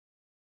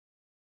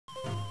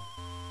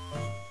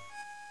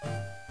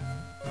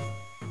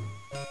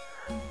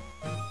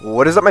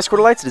What is up, my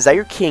Squirtleites? It is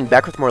your King,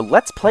 back with more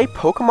Let's Play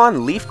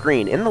Pokemon Leaf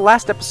Green. In the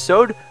last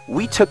episode,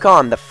 we took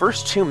on the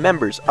first two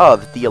members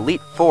of the Elite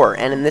Four,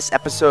 and in this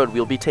episode,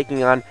 we'll be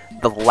taking on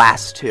the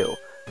last two.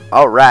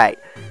 Alright,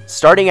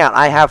 starting out,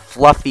 I have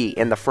Fluffy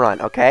in the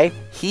front, okay?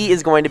 He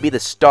is going to be the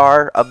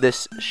star of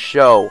this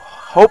show.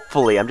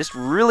 Hopefully, I'm just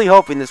really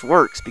hoping this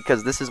works,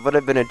 because this is what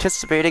I've been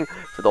anticipating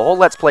for the whole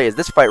Let's Play, is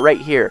this fight right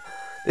here.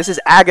 This is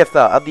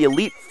Agatha of the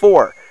Elite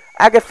Four.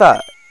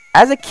 Agatha,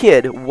 as a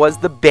kid, was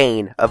the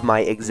bane of my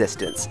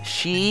existence.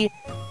 She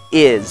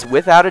is,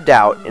 without a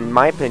doubt, in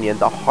my opinion,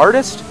 the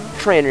hardest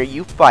trainer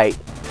you fight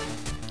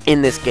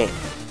in this game.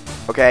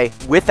 Okay?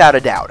 Without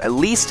a doubt. At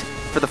least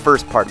for the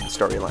first part of the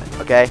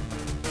storyline. Okay?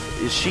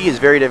 She is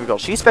very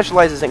difficult. She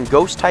specializes in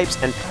ghost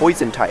types and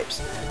poison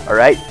types.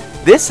 Alright?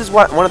 This is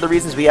one of the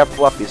reasons we have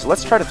Fluffy. So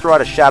let's try to throw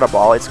out a Shadow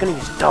Ball. It's going to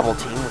use Double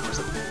Team, which is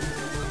a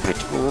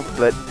bitch move,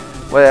 but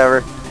whatever.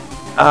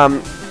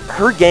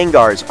 Her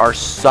Gengars are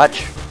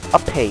such a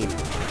pain.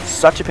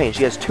 Such a pain.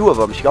 She has two of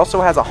them. She also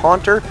has a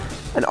Haunter,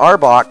 an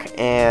Arbok,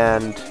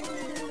 and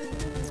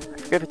I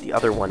forget what the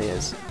other one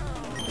is.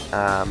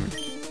 A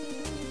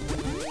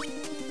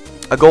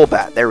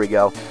Golbat. There we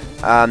go.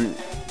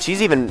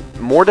 She's even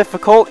more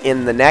difficult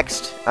in the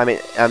next,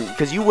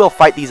 because you will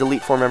fight these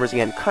Elite Four members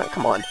again.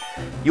 Come on.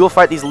 You will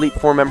fight these Elite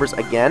Four members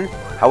again.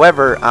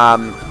 However,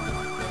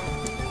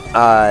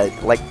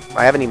 like,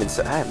 I haven't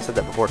said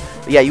that before.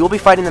 But yeah, you will be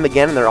fighting them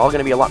again, and they're all going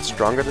to be a lot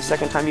stronger the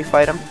second time you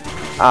fight them.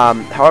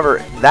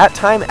 However, that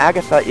time,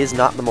 Agatha is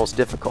not the most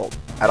difficult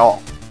at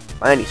all,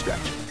 by any stretch,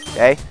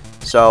 okay?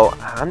 So,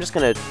 I'm just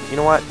going to, you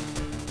know what?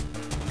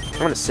 I'm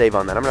going to save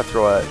on that. I'm going to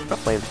throw a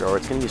flamethrower.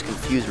 It's going to use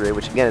Confuse Ray,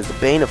 which, again, is the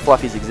bane of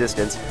Fluffy's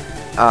existence.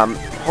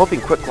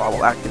 Hoping Quick Claw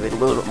will activate a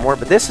little bit more,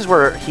 but this is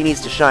where he needs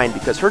to shine,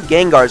 because her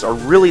Gengars are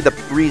really the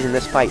reason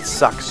this fight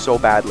sucks so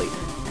badly.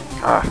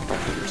 Don't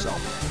hit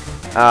yourself.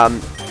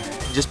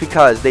 Just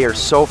because they are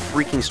so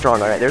freaking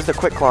strong. Alright, there's the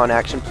Quick Claw in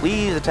action.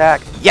 Please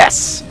attack.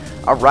 Yes!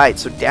 Alright,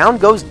 so down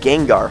goes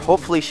Gengar.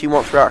 Hopefully she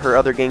won't throw out her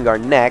other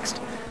Gengar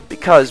next,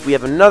 because we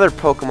have another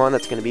Pokemon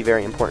that's going to be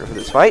very important for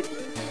this fight.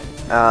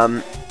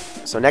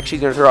 So next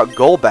she's going to throw out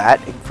Golbat.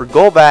 For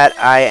Golbat,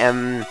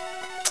 I'm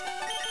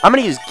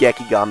going to use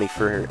Gekigami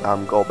for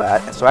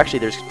Golbat. So actually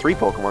there's three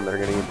Pokemon that are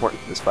going to be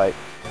important for this fight.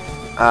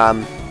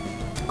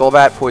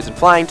 Golbat, Poison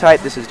Flying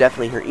type. This is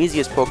definitely her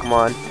easiest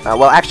Pokemon.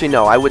 Well, actually,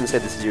 no, I wouldn't say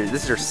this is yours.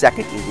 This is her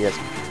second easiest.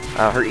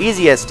 Her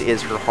easiest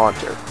is her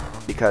Haunter,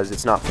 because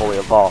it's not fully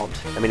evolved.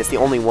 I mean, it's the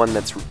only one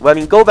that's... Well, I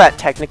mean, Golbat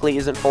technically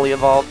isn't fully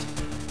evolved,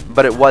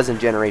 but it was in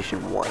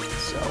Generation 1,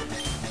 so...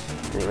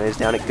 Anyways,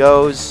 down it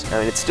goes. I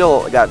mean, it's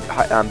still got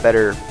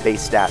better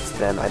base stats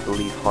than I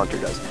believe Haunter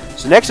does.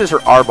 So next is her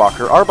Arbok.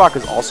 Her Arbok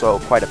is also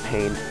quite a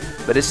pain,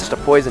 but it's just a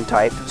poison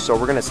type, so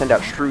we're going to send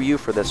out Shrew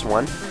for this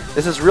one.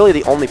 This is really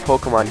the only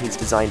Pokemon he's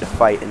designed to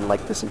fight in,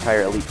 like, this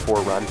entire Elite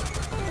Four run.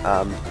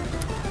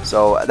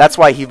 So that's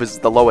why he was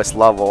the lowest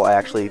level. I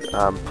actually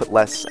put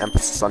less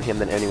emphasis on him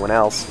than anyone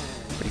else.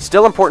 But he's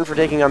still important for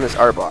taking on this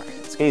Arbok.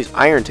 It's going to use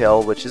Iron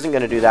Tail, which isn't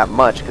going to do that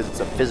much because it's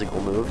a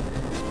physical move.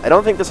 I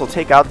don't think this will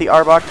take out the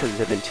Arbok because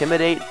of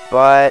Intimidate,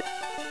 but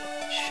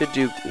should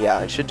do,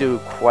 yeah, it should do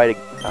quite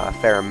a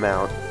fair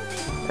amount.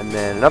 And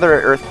then another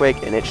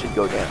Earthquake, and it should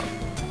go down.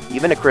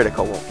 Even a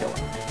critical won't kill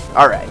him.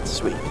 Alright,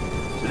 sweet.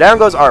 So down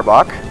goes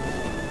Arbok.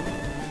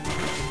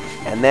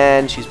 And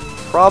then she's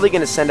probably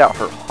going to send out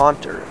her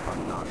Haunter, if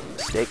I'm not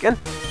mistaken.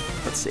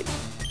 Let's see.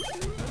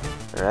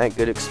 Alright,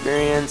 good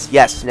experience.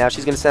 Yes, now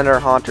she's going to send out her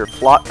Haunter.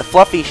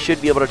 Fluffy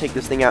should be able to take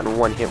this thing out in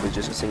one hit with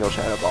just a single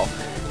Shadow Ball,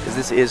 because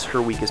this is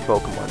her weakest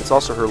Pokemon. It's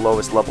also her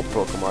lowest level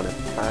Pokemon,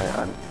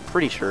 I'm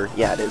pretty sure.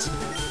 Yeah, it is.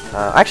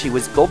 Actually,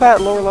 was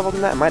Golbat lower level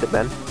than that? It might have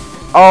been.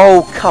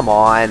 Oh, come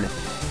on.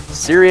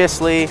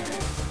 Seriously?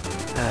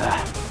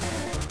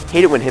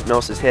 Hate it when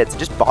Hypnosis hits. It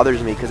just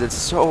bothers me because it's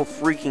so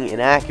freaking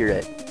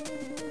inaccurate.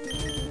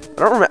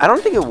 I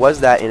don't think it was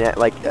that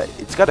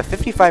it's got a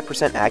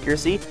 55%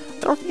 accuracy. I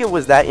don't think it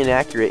was that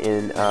inaccurate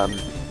in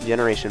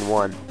Generation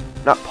 1.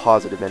 Not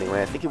positive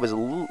anyway. I think it was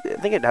I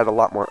think it had a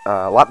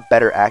lot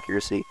better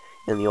accuracy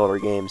in the older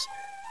games.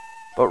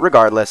 But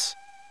regardless,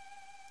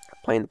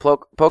 playing the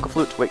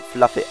Poke-Flute to wake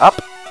Fluffy up.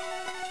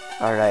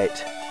 All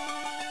right.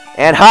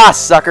 And ha,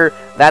 sucker!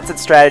 That's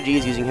its strategy,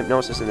 is using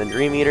Hypnosis and then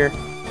Dream Eater.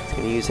 It's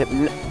gonna use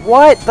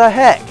What the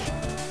heck?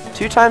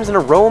 2 times in a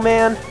row,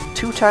 man?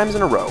 2 times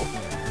in a row.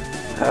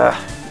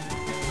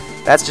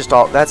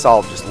 That's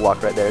all just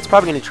luck right there. It's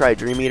probably gonna try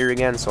Dream Eater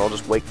again, so I'll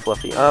just wake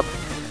Fluffy up.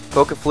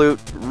 Poke-Flute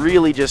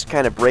really just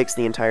kind of breaks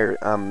the entire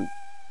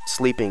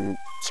sleeping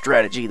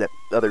strategy that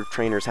other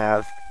trainers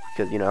have,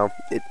 because, you know,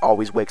 it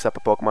always wakes up a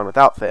Pokemon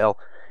without fail,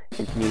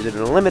 and can use it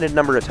in a limited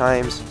number of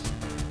times,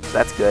 so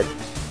that's good.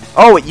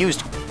 Oh, it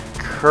used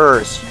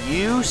Curse.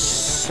 You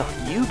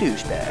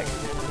douchebag.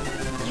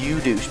 You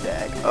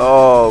douchebag.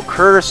 Oh,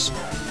 Curse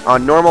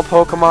on normal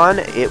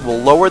Pokemon, it will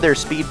lower their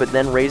speed but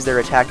then raise their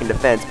attack and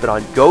defense, but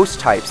on Ghost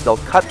types, they'll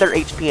cut their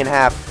HP in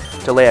half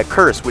to lay a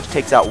Curse, which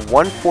takes out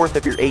 1/4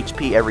 of your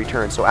HP every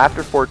turn. So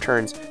after 4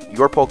 turns,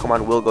 your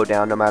Pokemon will go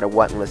down no matter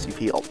what unless you've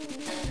healed.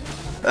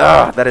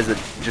 Ugh,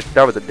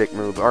 that was a dick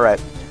move.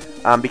 Alright.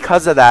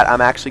 Because of that,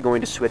 I'm actually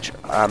going to switch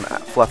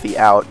Fluffy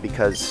out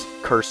because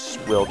Curse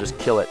will just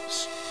kill it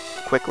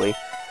quickly.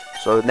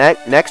 So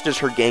next is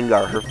her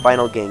Gengar, her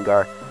final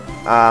Gengar.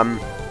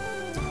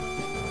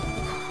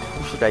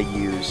 Who should I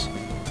use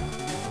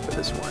for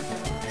this one?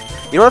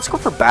 You know, let's go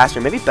for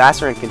Bassarin. Maybe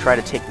Bassarin can try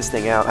to take this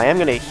thing out. I am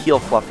going to heal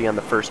Fluffy on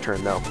the first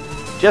turn, though,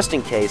 just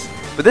in case.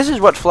 But this is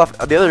what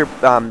the other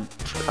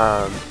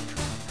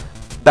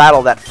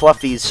battle that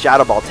Fluffy's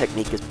Shadow Ball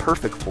technique is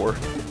perfect for,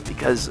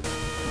 because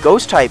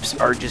Ghost types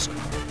are just...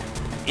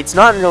 It's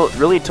not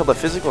really until the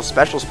physical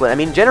special split. I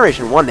mean,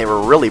 Generation 1, they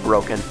were really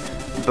broken.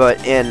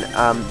 But in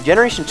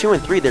Generation 2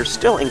 and 3, they're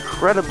still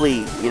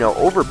incredibly, you know,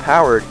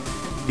 overpowered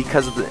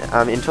because of the,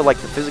 until, like,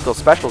 the physical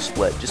special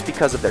split, just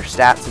because of their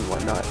stats and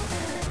whatnot.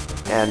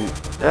 And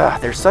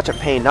they're such a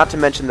pain, not to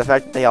mention the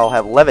fact that they all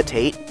have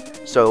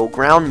Levitate, so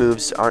ground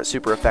moves aren't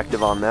super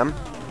effective on them.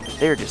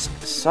 They're just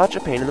such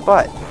a pain in the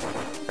butt.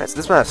 Alright, so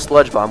this one has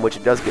Sludge Bomb, which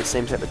it does get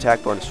same type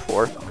attack bonus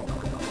for.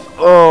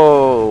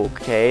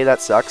 Okay,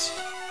 that sucks.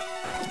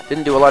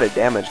 Didn't do a lot of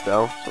damage,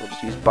 though, so we'll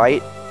just use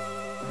Bite.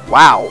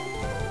 Wow!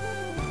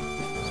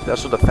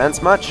 Special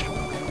defense much?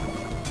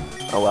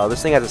 Oh well,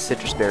 this thing has a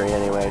Citrus Berry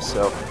anyway,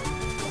 so...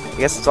 I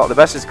guess it's all the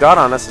best it's got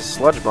on us is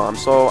Sludge Bomb,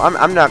 so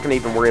I'm not going to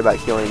even worry about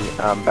healing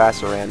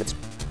Bassarin. It's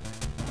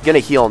going to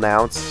heal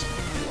now.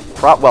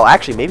 Well,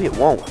 actually, maybe it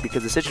won't,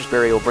 because the Citrus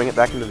Berry will bring it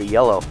back into the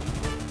yellow.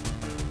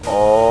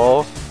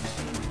 Oh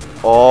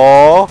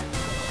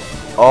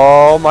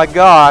my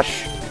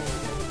gosh.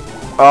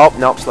 Oh,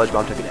 nope, Sludge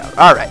Bomb took it out.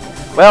 Alright,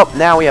 well,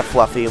 now we have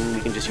Fluffy, and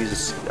we can just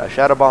use a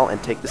Shadow Ball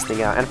and take this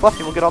thing out. And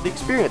Fluffy will get all the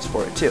experience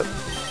for it, too.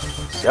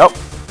 So,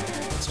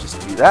 let's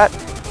just do that.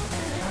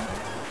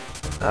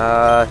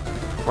 I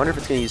wonder if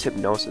it's going to use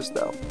Hypnosis,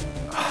 though.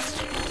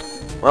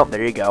 Well,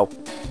 there you go.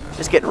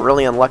 Just getting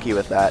really unlucky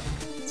with that.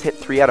 It's hit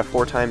 3 out of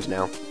 4 times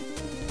now.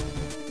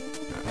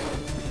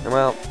 And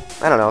well,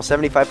 I don't know,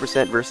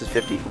 75% versus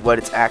 50. What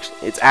it's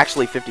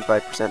actually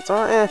 55%. So,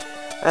 I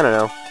don't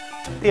know.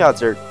 The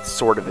odds are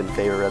sort of in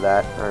favor of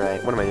that.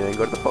 Alright, what am I doing?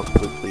 Go to the Poke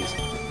Flute, please.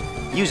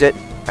 Use it.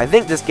 I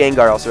think this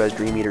Gengar also has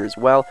Dream Eater as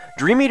well.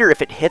 Dream Eater,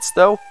 if it hits,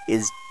 though,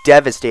 is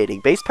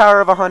devastating. Base power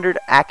of 100,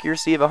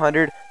 accuracy of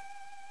 100.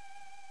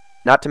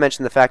 Not to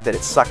mention the fact that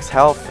it sucks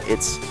health.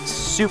 It's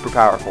super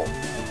powerful.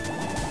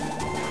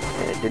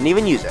 And it didn't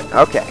even use it.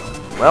 Okay.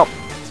 Well,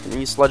 it's going to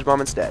use Sludge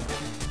Bomb instead.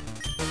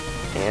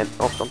 And,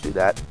 oh, don't do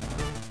that.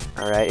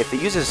 Alright, if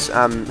it uses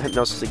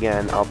Hypnosis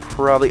again, I'll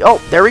probably... Oh,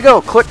 there we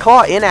go! Click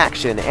Claw in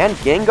action, and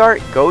Gengar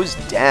goes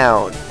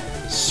down.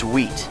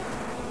 Sweet.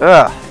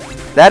 Ugh.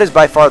 That is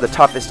by far the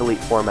toughest Elite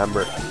Four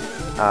member,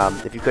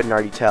 if you couldn't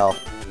already tell.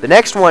 The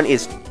next one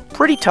is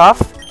pretty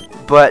tough,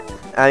 but...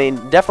 I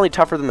mean, definitely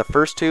tougher than the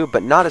first two,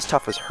 but not as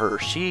tough as her.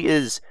 She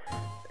is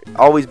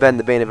always been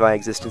the bane of my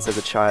existence as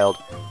a child,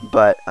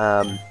 but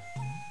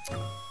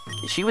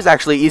she was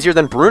actually easier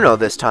than Bruno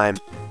this time,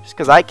 just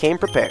because I came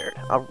prepared.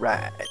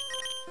 Alright.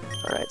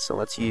 Alright, so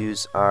let's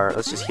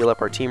just heal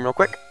up our team real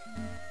quick.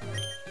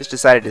 Just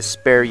decided to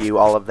spare you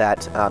all of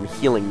that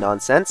healing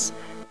nonsense.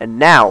 And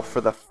now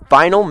for the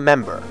final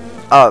member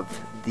of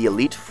the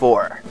Elite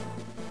Four.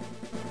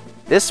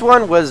 This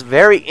one was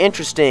very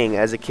interesting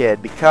as a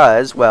kid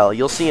because, well,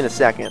 you'll see in a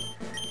second.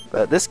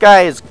 But this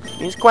guy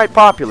he's quite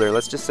popular,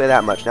 let's just say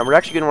that much. Now we're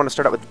actually going to want to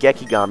start out with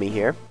Gekigami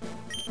here.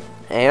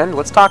 And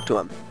let's talk to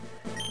him.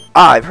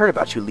 Ah, I've heard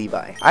about you,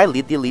 Levi. I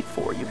lead the Elite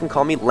Four. You can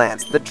call me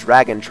Lance, the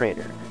Dragon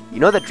Trainer. You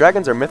know that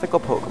dragons are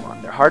mythical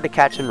Pokemon. They're hard to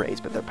catch and raise,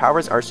 but their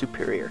powers are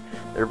superior.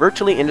 They're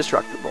virtually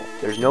indestructible.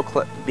 There's no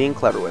being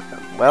clever with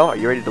them. Well, are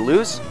you ready to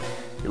lose?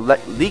 Your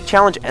league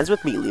challenge ends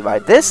with me, Levi.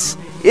 This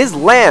is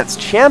Lance,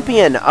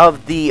 champion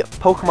of the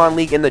Pokemon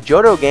League in the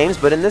Johto games,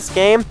 but in this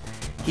game,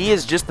 he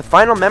is just the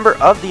final member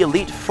of the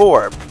Elite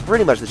Four.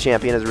 Pretty much the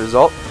champion as a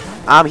result.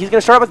 He's going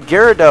to start out with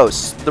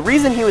Gyarados. The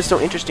reason he was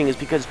so interesting is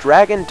because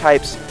dragon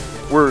types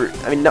were,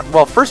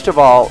 well, first of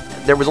all,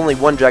 there was only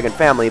one dragon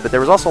family, but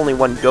there was also only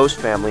one ghost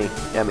family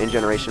in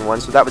Generation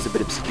 1, so that was a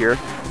bit obscure.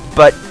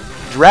 But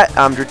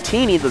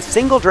Dratini, the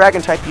single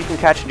dragon type you can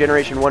catch in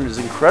Generation 1, is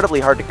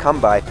incredibly hard to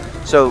come by.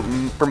 So,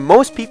 for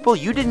most people,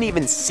 you didn't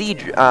even see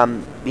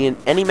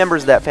any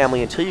members of that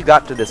family until you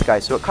got to this guy.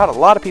 So it caught a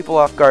lot of people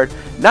off guard.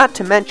 Not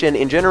to mention,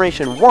 in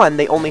Generation 1,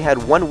 they only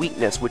had one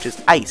weakness, which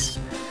is Ice.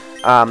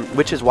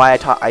 Which is why I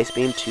taught Ice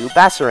Beam to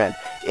Bassarin.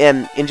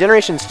 In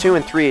Generations 2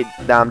 and 3,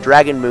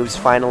 dragon moves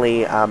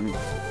finally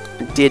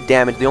did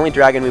damage. The only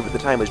dragon move at the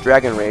time was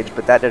Dragon Rage,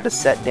 but that did a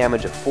set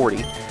damage of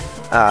 40.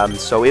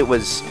 So it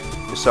was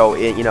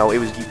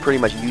pretty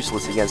much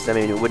useless against them,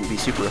 and it wouldn't be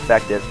super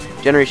effective.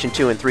 Generation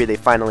 2 and 3, they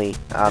finally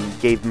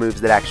gave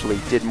moves that actually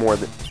did more,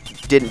 that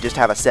didn't just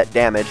have a set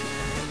damage,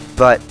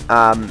 but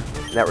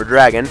that were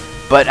dragon.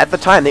 But at the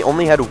time, they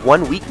only had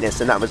one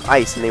weakness, and that was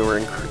Ice, and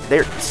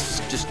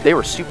they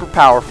were super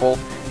powerful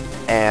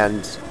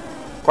and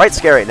quite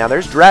scary. Now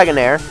there's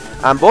Dragonair.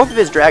 Both of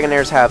his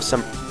Dragonairs have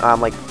some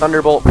like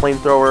Thunderbolt,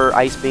 Flamethrower,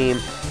 Ice Beam,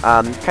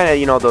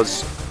 kind of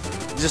those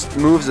just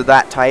moves of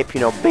that type.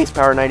 Base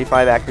power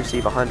 95, accuracy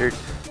of 100.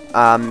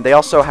 They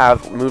also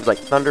have moves like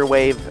Thunder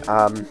Wave.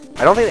 I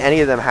don't think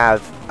any of them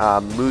have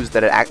moves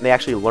that they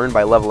actually learn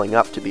by leveling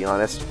up, to be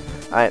honest.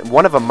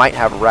 One of them might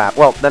have Wrap.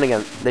 Well, then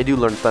again, they do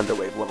learn Thunder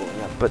Wave leveling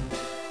up, but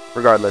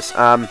regardless.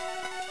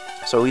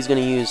 So he's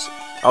going to use...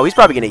 Oh, he's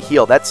probably going to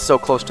heal. That's so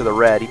close to the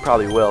red, he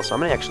probably will. So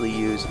I'm going to actually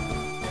use...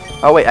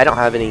 Oh, wait, I don't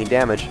have any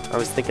damage. I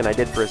was thinking I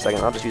did for a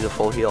second. I'll just use a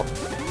full heal.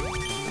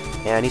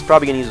 And he's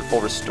probably going to use a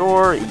full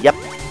restore. Yep.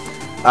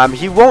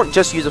 He won't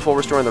just use a full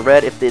restore in the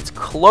red. If it's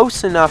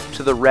close enough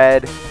to the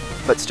red,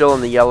 but still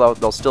in the yellow,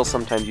 they'll still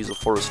sometimes use a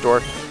full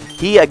restore.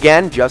 He,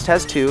 again, just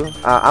has 2.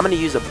 I'm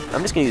just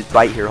going to use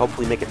Bite here,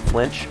 hopefully make it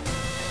flinch.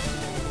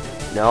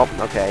 Nope,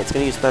 okay, it's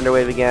going to use Thunder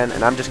Wave again,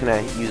 and I'm just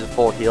going to use a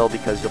full heal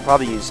because you'll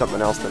probably use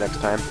something else the next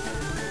time.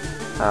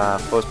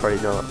 Foe's party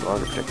is no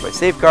longer protected by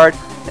Safeguard.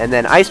 And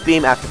then Ice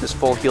Beam, after this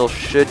full heal,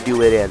 should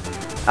do it in.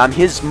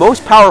 His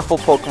most powerful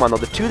Pokemon, though,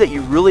 the 2 that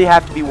you really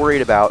have to be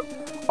worried about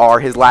are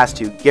his last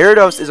 2.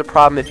 Gyarados is a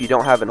problem if you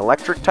don't have an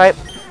electric type,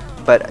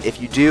 but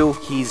if you do,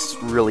 he's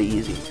really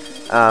easy.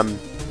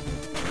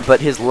 But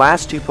his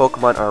last 2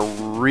 Pokemon are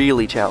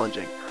really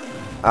challenging.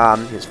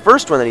 His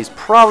first one that he's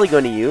probably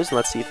going to use, and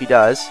let's see if he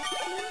does.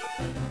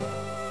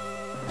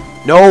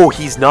 No,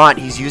 he's not.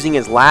 He's using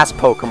his last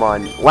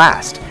Pokemon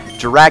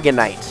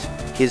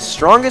Dragonite, his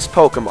strongest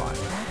Pokemon.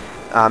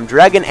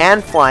 Dragon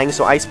and Flying,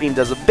 so Ice Beam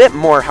does a bit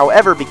more.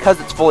 However, because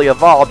it's fully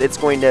evolved, it's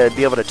going to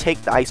be able to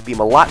take the Ice Beam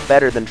a lot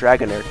better than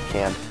Dragonite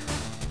can.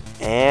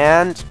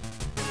 And...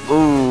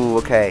 Ooh,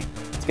 okay.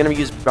 It's going to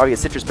use probably a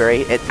Citrus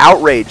Berry. It's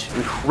Outrage,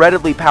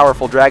 incredibly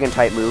powerful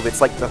Dragon-type move.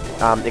 It's like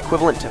the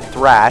equivalent to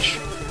Thrash.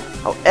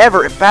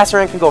 However, if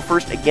Bassaran can go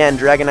first again,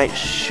 Dragonite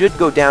should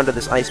go down to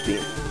this Ice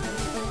Beam.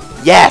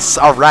 Yes!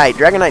 Alright,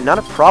 Dragonite, not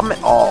a problem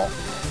at all.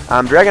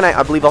 Dragonite,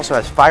 I believe, also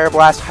has Fire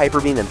Blast,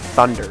 Hyper Beam, and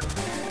Thunder.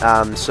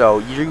 So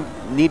you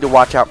need to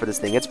watch out for this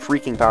thing. It's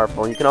freaking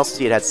powerful. And you can also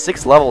see it has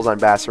 6 levels on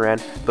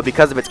Bassaran, but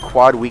because of its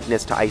quad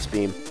weakness to Ice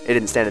Beam, it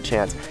didn't stand a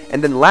chance.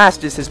 And then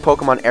last is his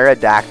Pokemon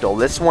Aerodactyl.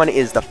 This one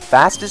is the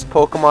fastest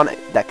Pokemon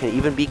that can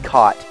even be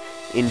caught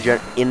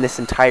in this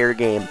entire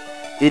game.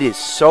 It is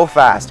so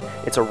fast.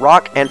 It's a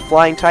rock and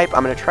flying type.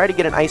 I'm going to try to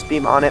get an Ice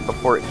Beam on it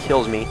before it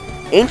kills me.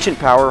 Ancient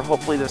Power.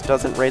 Hopefully this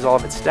doesn't raise all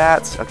of its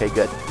stats. Okay,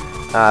 good.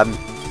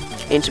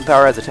 Ancient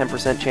Power has a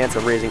 10% chance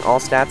of raising all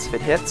stats if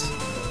it hits.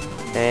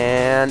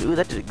 And, ooh,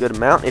 that did a good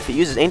amount. If it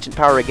uses Ancient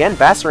Power again,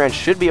 Bassaran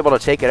should be able to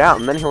take it out,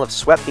 and then he'll have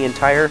swept the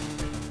entire...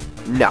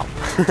 No.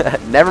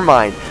 Never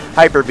mind.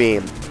 Hyper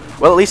Beam.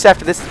 Well, at least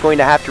after this, it's going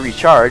to have to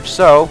recharge,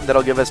 so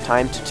that'll give us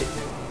time to...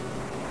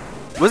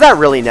 Was that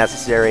really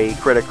necessary?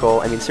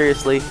 Critical? I mean,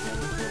 seriously?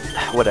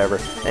 Whatever.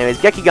 Anyways,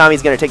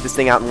 Gekigami's going to take this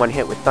thing out in one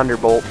hit with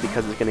Thunderbolt,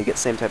 because it's going to get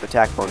same type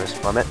attack bonus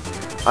from it.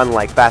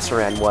 Unlike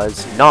Bassaran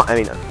was not... I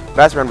mean,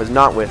 Bassaran was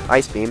not with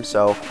Ice Beam,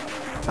 so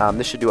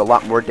this should do a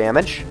lot more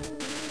damage.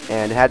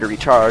 And it had to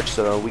recharge,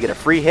 so we get a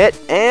free hit,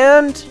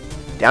 and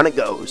down it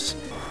goes.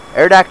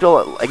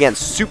 Aerodactyl, again,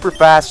 super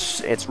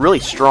fast. It's really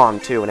strong,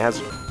 too, and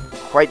has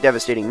quite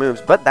devastating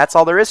moves, but that's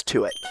all there is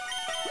to it.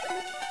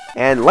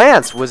 And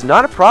Lance was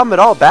not a problem at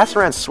all.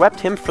 Bassaran swept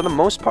him for the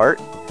most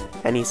part,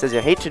 and he says,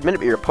 I hate to admit it,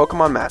 but you're a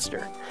Pokemon Master.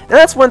 And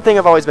that's one thing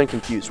I've always been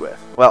confused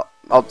with. Well,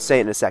 I'll say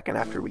it in a second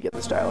after we get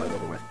this dialogue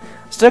over with.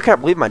 Still can't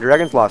believe my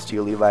Dragons lost to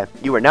you, Levi.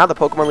 You are now the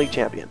Pokemon League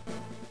champion.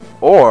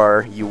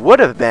 Or, you would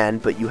have been,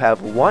 but you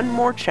have one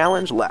more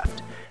challenge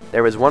left.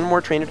 There is one more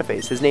trainer to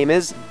face. His name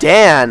is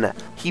Dan.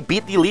 He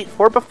beat the Elite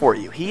Four before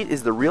you. He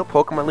is the real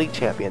Pokemon League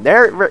champion.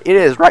 There it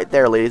is, right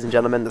there, ladies and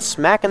gentlemen. The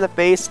smack in the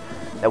face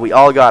that we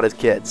all got as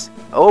kids.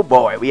 Oh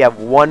boy, we have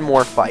one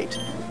more fight.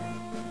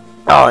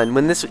 Oh, and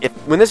when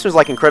this was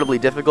like incredibly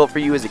difficult for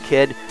you as a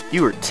kid,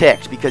 you were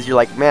ticked because you're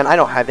like, man, I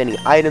don't have any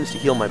items to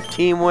heal my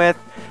team with.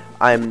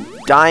 I'm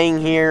dying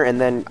here, and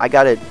then I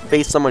gotta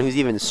face someone who's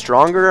even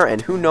stronger,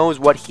 and who knows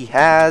what he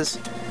has.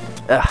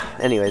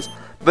 Anyways,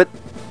 but,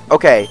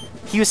 okay,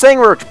 he was saying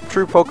we're a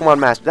true Pokemon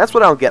Master. That's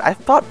what I don't get. I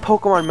thought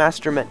Pokemon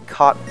Master meant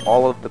caught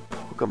all of the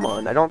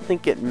Pokemon. I don't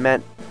think it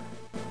meant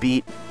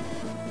beat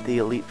the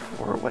Elite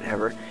Four or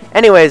whatever.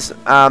 Anyways,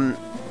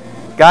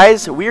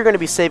 guys, we are going to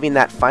be saving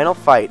that final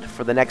fight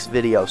for the next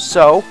video.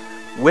 So,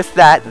 with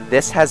that,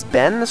 this has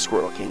been the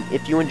Squirtle King.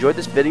 If you enjoyed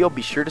this video,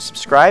 be sure to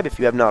subscribe if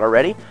you have not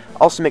already.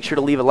 Also, make sure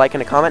to leave a like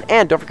and a comment,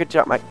 and don't forget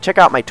to check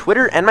out my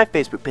Twitter and my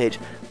Facebook page.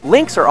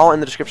 Links are all in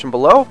the description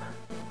below.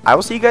 I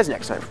will see you guys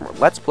next time for more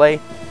Let's Play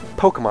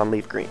Pokemon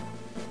Leaf Green.